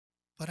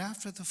But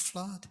after the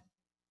flood,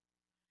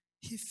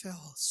 he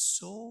felt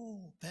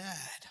so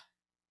bad.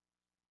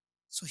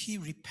 So he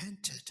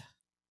repented.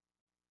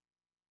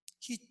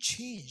 He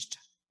changed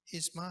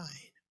his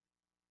mind.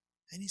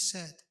 And he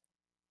said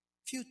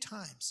a few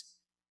times,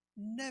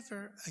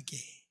 never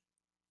again,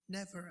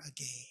 never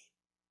again.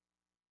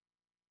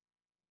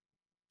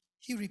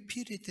 He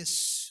repeated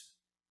this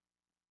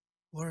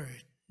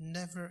word,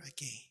 never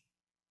again.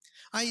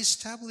 I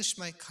establish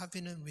my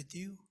covenant with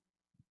you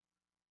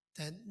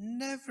that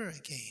never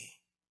again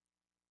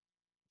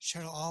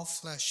shall all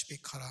flesh be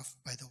cut off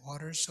by the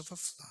waters of a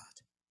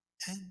flood,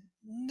 and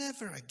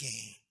never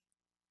again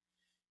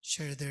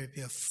shall there be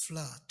a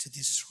flood to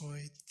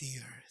destroy the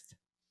earth.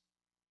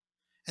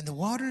 And the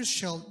waters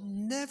shall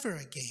never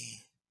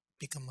again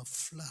become a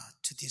flood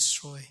to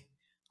destroy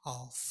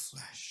all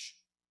flesh.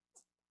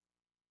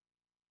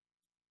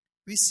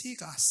 We see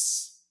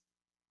God's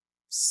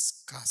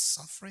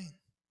suffering.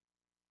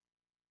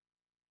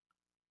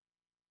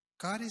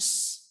 God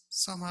is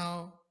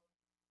somehow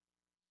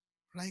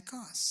like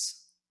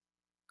us.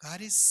 God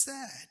is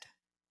sad.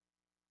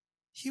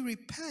 He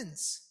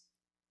repents.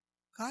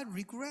 God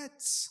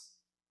regrets.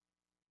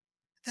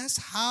 That's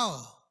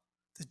how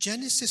the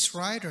Genesis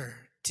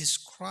writer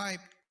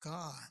described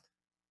God.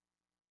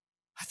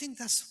 I think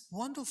that's a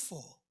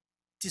wonderful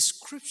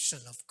description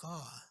of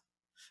God.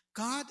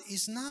 God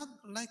is not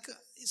like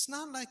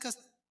a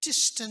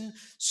distant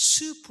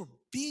super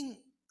being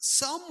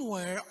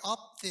somewhere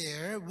up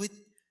there with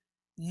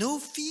no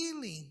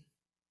feeling.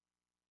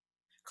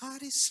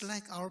 God is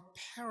like our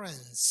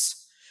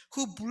parents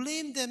who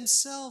blame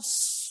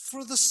themselves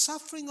for the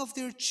suffering of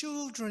their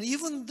children,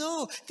 even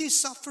though they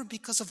suffer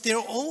because of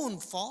their own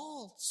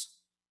faults.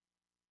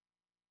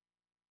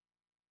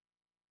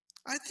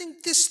 I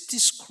think this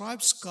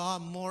describes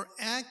God more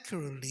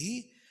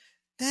accurately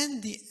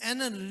than the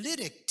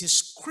analytic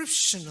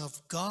description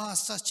of God,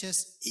 such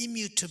as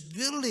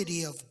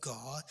immutability of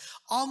God,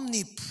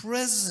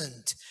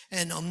 omnipresent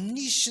and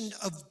omniscient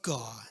of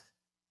God.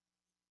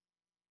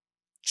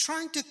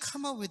 Trying to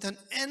come up with an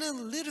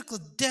analytical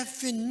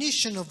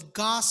definition of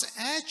God's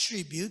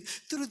attribute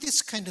through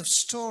this kind of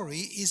story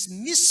is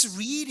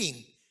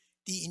misreading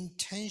the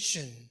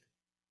intention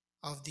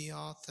of the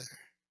author.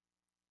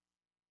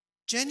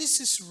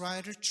 Genesis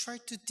writer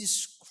tried to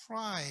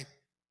describe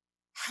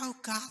how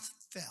God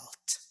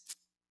felt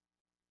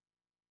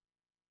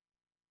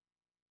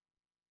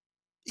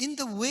in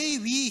the way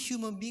we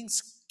human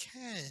beings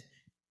can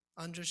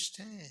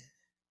understand.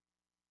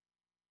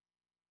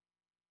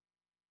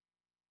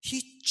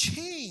 He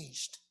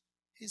changed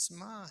his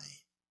mind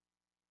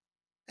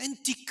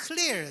and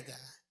declared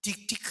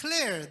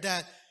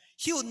that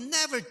he would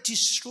never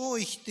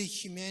destroy the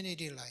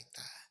humanity like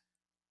that.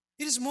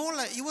 It was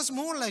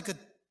more like a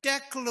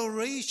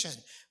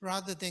declaration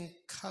rather than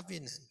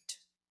covenant.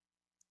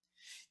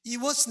 It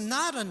was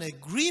not an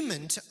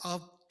agreement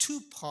of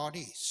two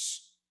parties.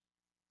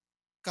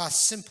 God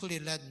simply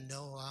let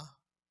Noah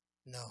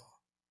know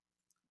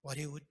what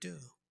he would do.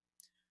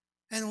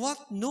 And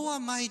what Noah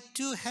might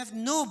do has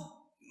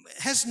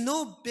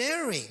no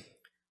bearing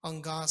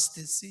on God's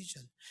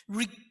decision.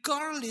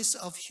 Regardless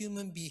of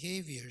human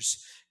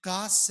behaviors,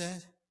 God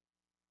said,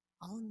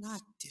 I will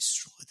not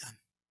destroy them.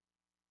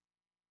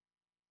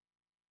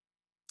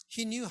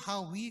 He knew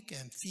how weak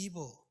and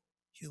feeble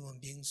human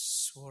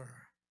beings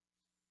were.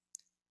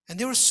 And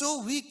they were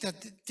so weak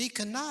that they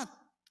cannot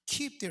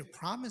keep their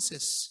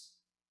promises.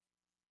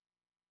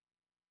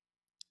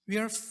 We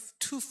are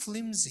too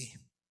flimsy.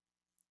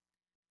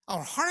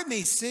 Our heart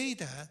may say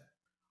that,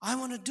 I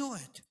want to do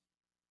it,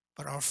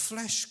 but our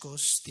flesh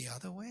goes the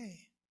other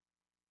way.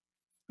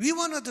 We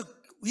want to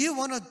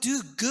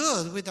do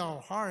good with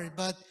our heart,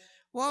 but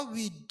what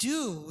we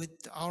do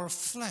with our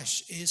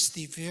flesh is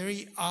the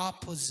very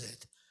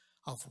opposite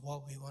of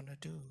what we want to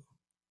do.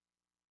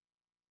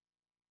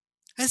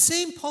 And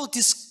St. Paul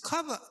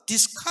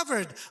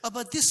discovered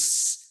about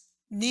this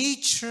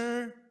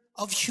nature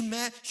of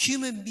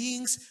human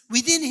beings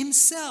within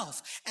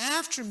himself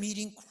after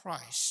meeting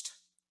Christ.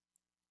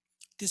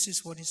 This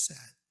is what he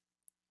said.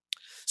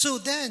 So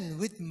then,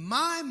 with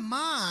my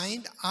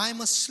mind,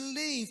 I'm a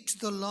slave to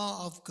the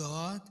law of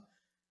God,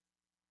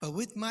 but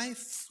with my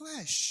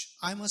flesh,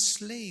 I'm a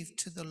slave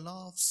to the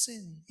law of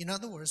sin. In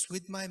other words,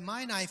 with my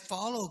mind, I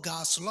follow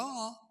God's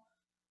law,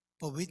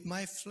 but with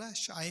my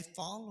flesh, I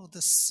follow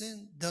the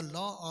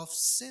law of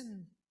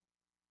sin.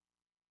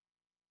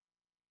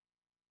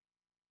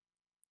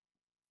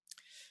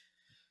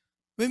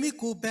 When we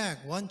go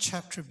back one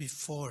chapter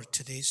before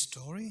today's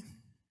story,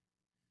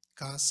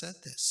 God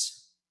said this.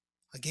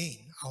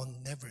 Again, I will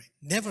never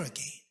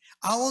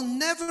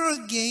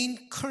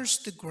again curse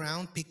the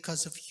ground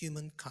because of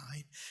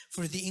humankind,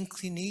 for the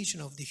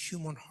inclination of the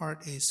human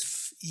heart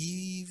is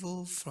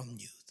evil from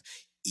youth.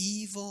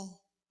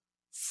 Evil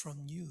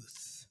from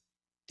youth.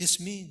 This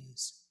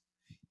means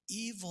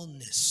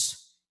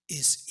evilness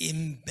is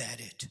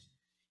embedded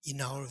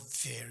in our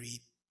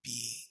very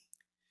being.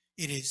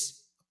 It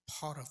is a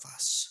part of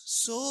us,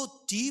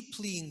 so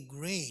deeply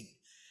ingrained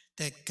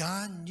that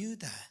God knew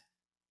that.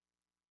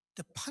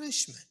 the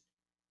punishment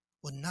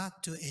would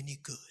not do any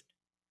good.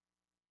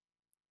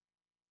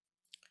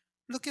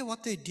 Look at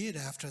what they did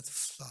after the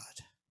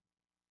flood.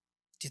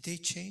 Did they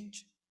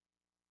change?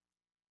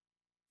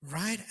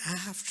 Right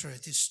after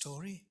this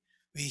story,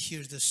 we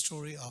hear the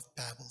story of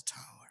Babel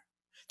Tower.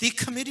 They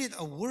committed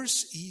a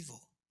worse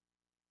evil.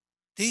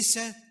 They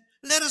said,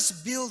 let us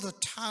build a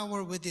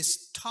tower with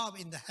its top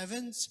in the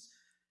heavens,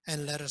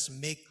 and let us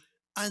make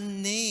a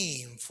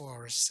name for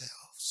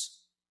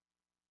ourselves.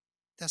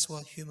 That's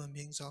what human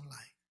beings are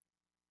like.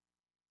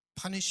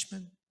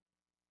 Punishment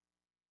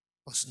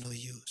was no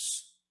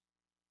use.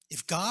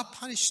 If God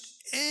punished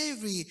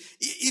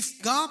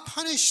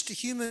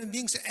human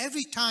beings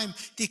every time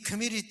they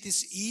committed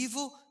this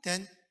evil,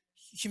 then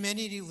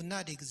humanity would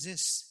not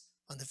exist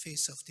on the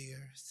face of the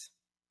earth.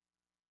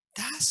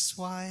 That's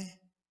why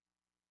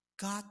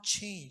God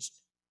changed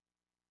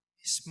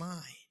his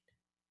mind.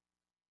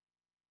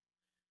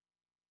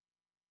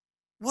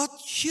 What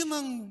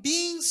human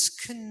beings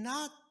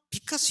cannot,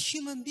 because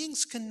human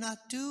beings cannot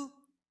do,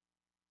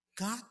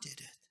 God did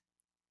it.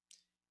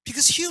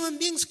 Because human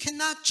beings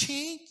cannot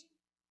change,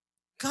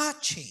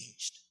 God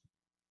changed.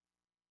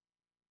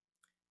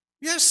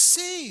 We are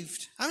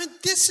saved.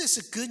 This is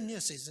a good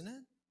news, isn't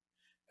it?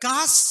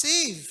 God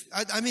saved.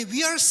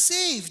 We are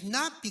saved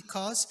not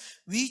because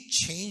we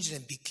changed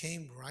and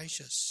became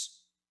righteous.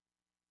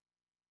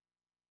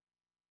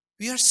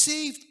 We are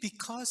saved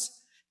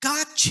because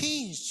God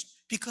changed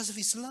because of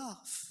his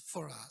love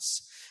for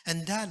us.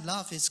 And that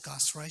love is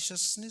God's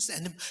righteousness.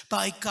 And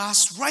by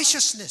God's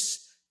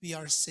righteousness, we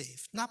are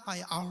saved. Not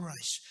by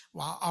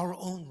our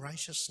own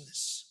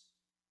righteousness.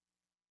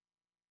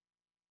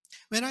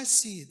 When I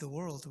see the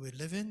world we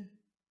live in,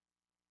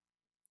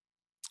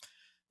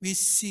 I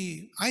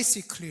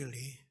see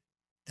clearly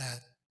that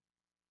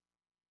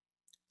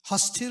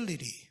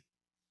hostility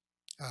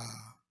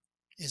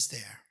is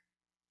there.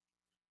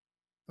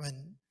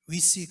 When we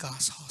see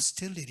God's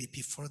hostility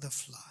before the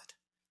flood,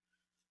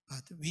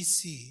 but we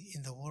see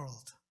in the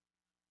world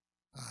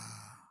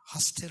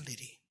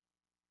hostility.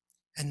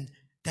 And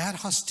that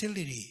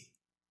hostility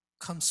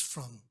comes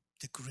from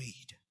the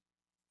greed.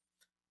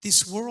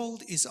 This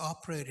world is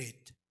operated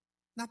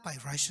not by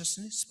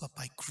righteousness, but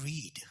by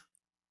greed.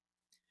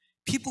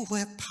 People who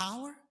have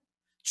power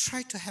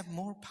try to have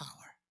more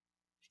power,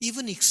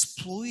 even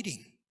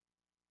exploiting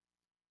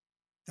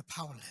the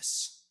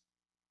powerless.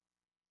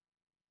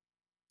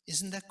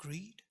 Isn't that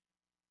greed?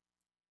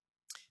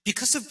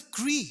 Because of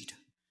greed,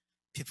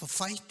 people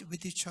fight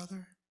with each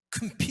other,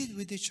 compete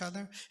with each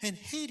other, and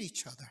hate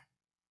each other.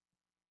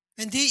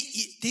 And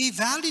they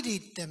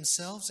validate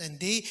themselves and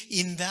they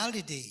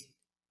invalidate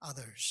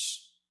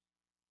others.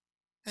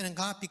 And then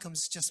God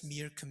becomes just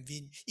mere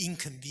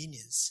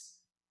inconvenience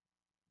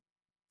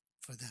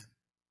for them.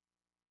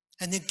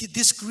 And then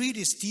this greed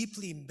is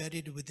deeply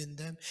embedded within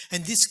them.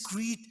 And this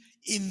greed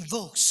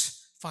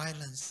invokes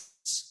violence.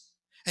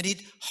 And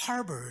it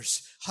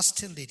harbors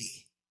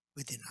hostility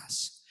within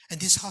us. And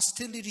this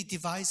hostility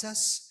divides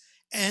us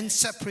and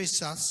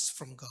separates us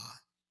from God.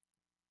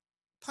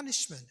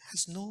 Punishment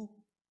has no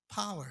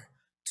power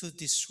to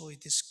destroy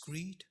this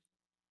greed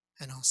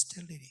and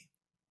hostility.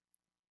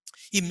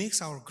 It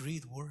makes our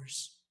greed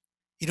worse.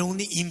 It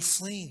only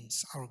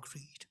inflames our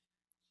greed.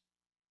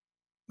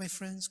 My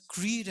friends,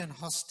 greed and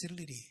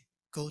hostility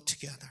go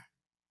together.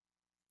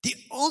 The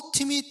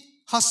ultimate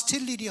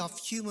hostility of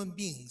human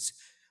beings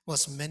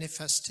was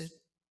manifested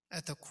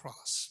at the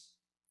cross.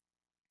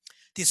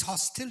 This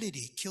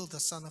hostility killed the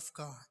Son of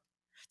God.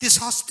 This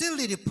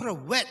hostility put a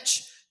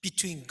wedge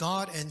between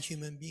God and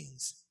human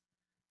beings.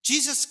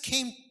 Jesus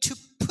came to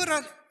put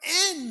an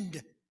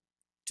end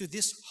to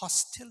this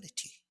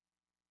hostility.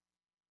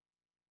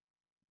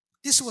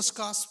 This was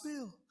God's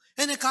will.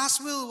 And God's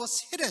will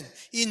was hidden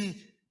in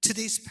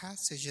today's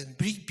passage. And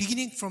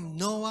beginning from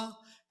Noah,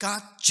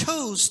 God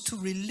chose to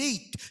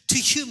relate to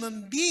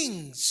human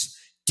beings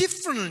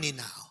differently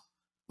now,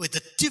 with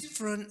a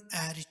different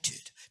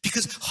attitude.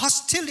 Because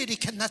hostility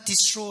cannot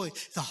destroy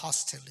the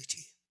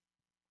hostility.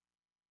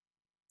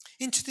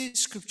 In today's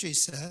scripture it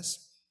says,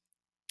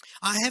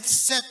 I have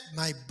set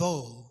my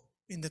bow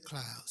in the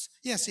clouds.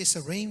 Yes, it's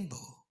a rainbow.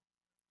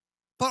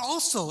 But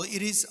also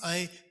it is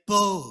a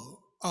bow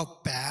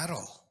of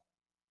battle.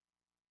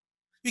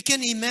 We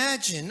can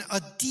imagine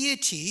a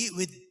deity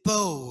with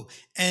bow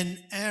and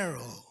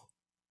arrow.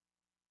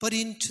 But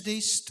in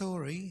today's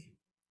story,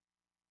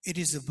 it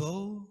is a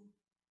bow,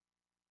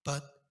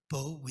 but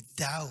bow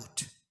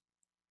without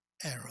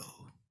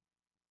arrow.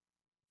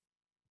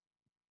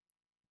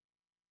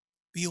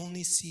 We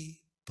only see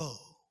bow,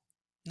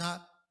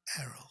 not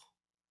arrow.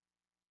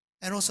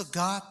 And also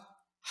God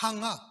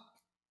hung up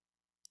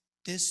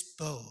this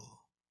bow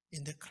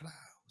in the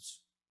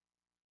clouds.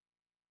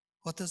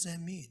 What does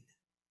that mean?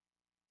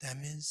 That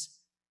means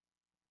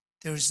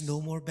there is no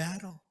more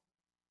battle,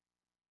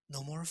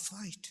 no more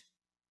fight,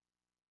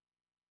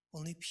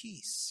 only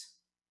peace.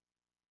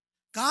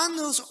 God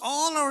knows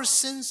all our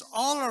sins,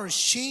 all our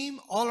shame,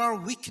 all our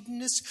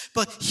wickedness,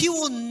 but He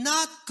will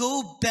not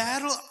go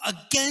battle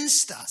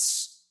against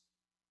us.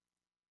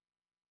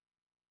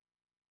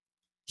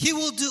 He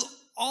will do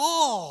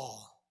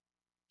all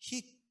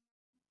he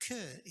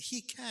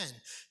can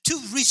to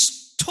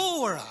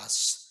restore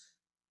us,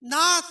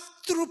 not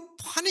through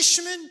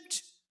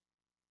punishment,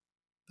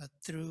 but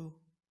through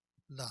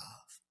love.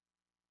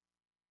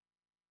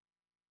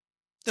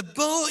 The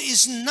bow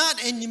is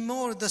not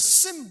anymore the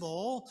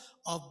symbol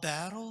of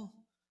battle,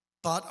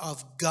 but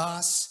of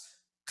God's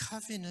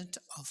covenant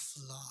of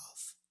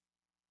love.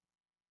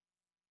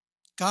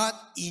 God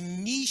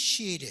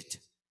initiated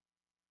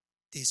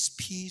this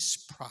peace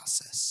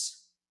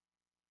process,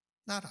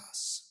 not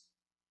us.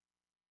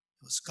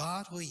 It was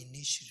God who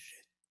initiated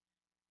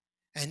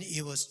it, and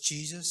it was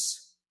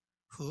Jesus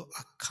who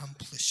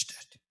accomplished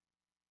it.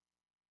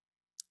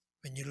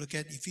 When you look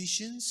at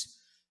Ephesians,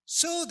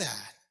 so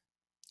that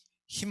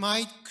he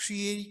might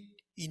create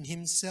in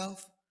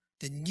himself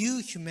the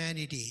new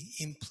humanity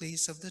in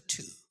place of the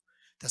two,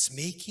 thus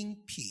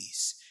making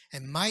peace,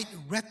 and might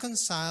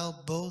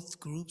reconcile both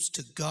groups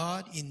to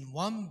God in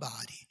one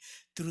body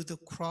through the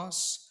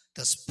cross,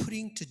 thus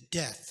putting to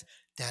death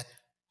that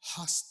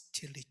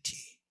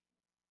hostility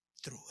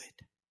through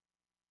it.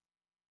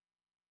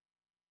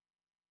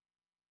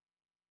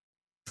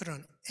 Put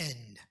an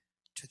end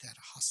to that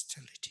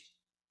hostility.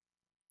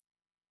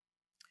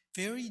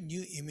 Very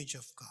new image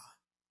of God.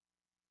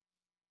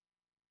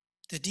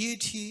 The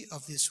deity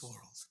of this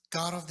world,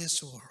 God of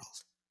this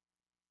world,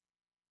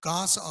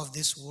 gods of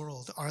this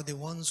world are the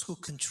ones who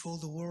control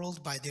the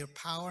world by their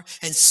power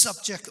and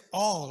subject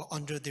all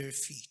under their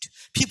feet.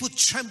 People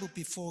tremble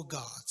before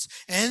gods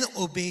and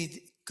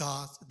obey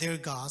God, their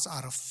gods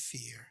out of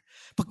fear.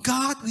 But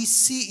God we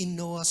see in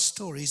Noah's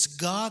story is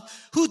God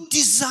who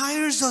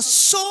desires us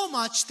so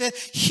much that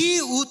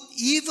he would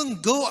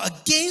even go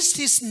against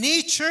his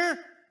nature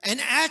and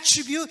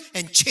attribute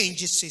and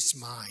changes his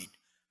mind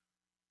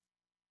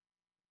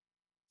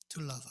to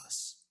love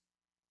us,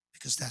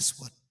 because that's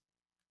what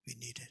we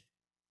needed.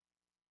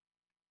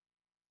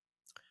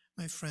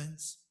 My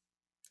friends,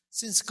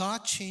 since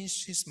God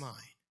changed his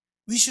mind,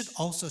 we should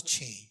also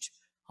change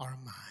our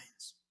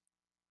minds.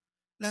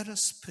 Let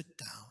us put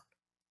down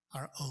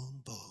our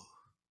own bow.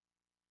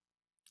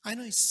 I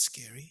know it's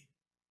scary,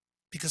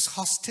 because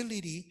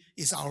hostility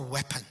is our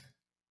weapon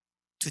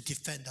to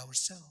defend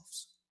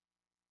ourselves.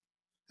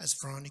 As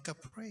Veronica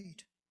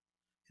prayed,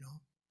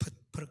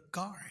 put a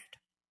guard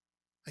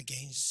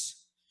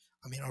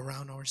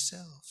around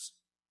ourselves.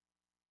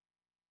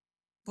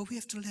 But we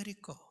have to let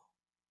it go.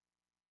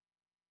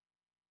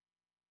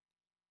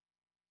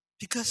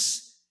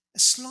 Because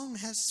as long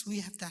as we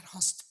have that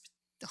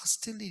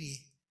hostility,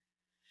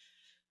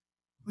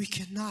 we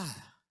cannot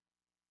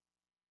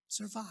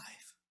survive.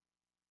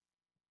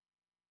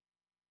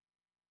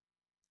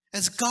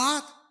 As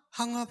God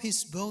hung up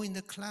his bow in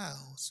the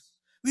clouds,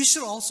 we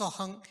should also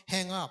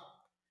hang up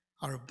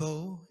our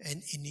bow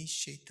and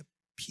initiate the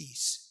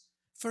peace,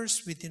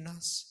 first within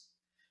us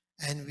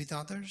and with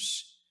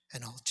others,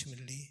 and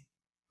ultimately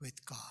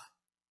with God.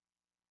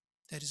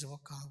 That is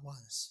what God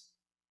wants.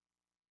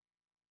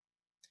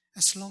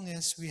 As long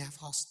as we have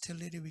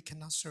hostility, we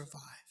cannot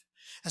survive.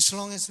 As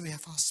long as we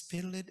have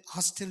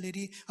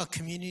hostility, a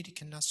community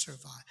cannot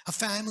survive. A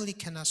family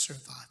cannot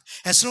survive.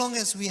 As long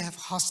as we have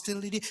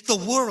hostility, the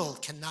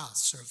world cannot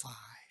survive.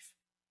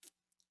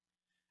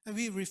 And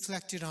we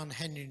reflected on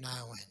Henry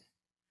Nouwen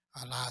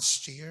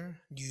last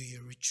year, New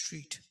Year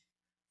retreat.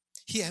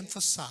 He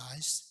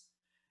emphasized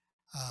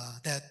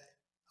the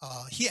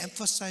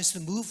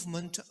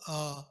movement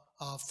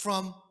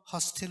from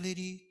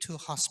hostility to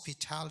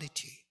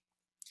hospitality.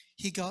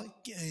 He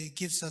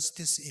gives us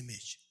this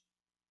image.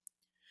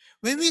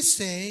 When we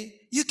say,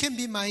 you can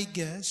be my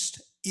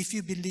guest if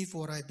you believe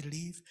what I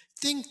believe,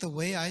 think the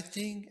way I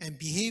think, and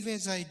behave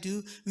as I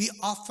do, we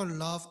offer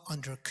love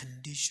under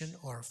condition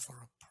or for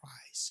a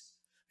price.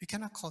 We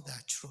cannot call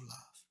that true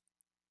love.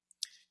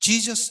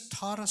 Jesus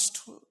taught us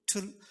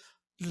to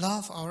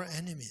love our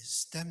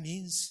enemies. That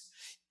means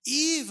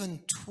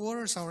even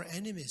towards our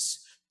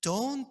enemies,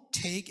 don't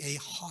take a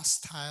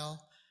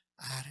hostile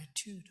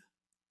attitude.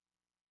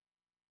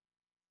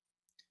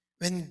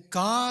 When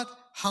God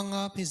hung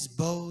up his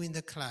bow in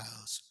the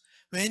clouds,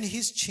 when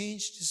he's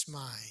changed his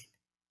mind,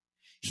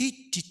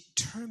 he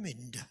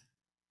determined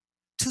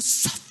to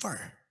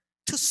suffer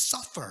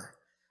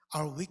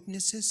our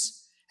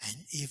weaknesses and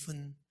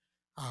even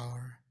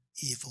our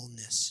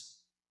evilness.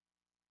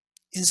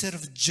 Instead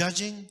of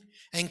judging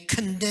and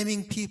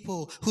condemning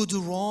people who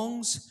do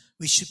wrongs,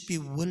 we should be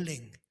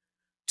willing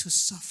to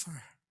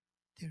suffer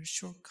their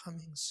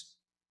shortcomings.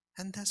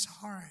 And that's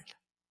hard.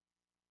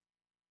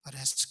 But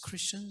as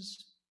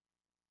Christians,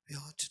 we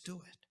ought to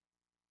do it.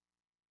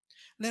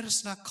 Let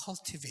us not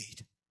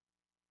cultivate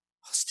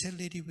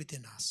hostility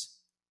within us.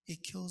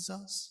 It kills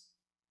us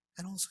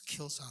and also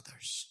kills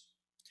others.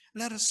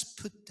 Let us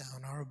put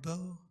down our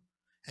bow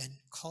and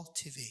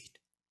cultivate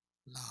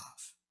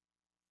love.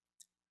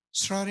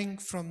 Starting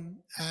from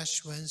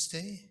Ash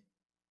Wednesday,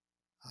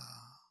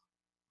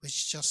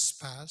 which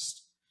just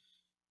passed,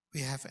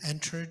 we have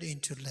entered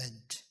into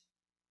Lent.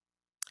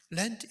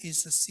 Lent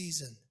is a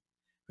season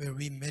where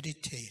we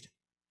meditate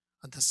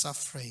on the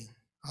suffering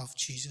of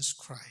Jesus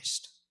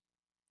Christ.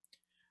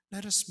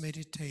 Let us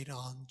meditate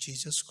on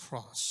Jesus'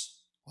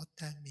 cross, what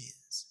that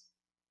means.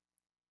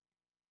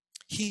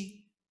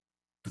 He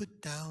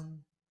put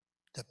down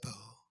the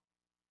bow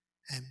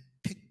and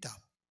picked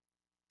up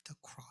the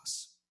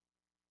cross.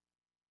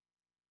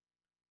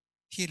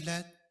 He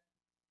let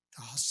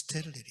the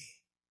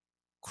hostility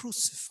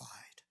crucified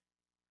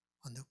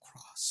on the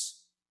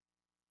cross.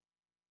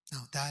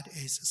 Now that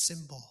is a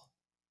symbol,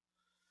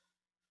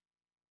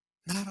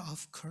 not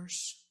of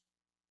curse,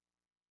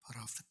 but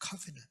of the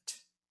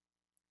covenant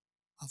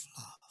of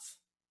love.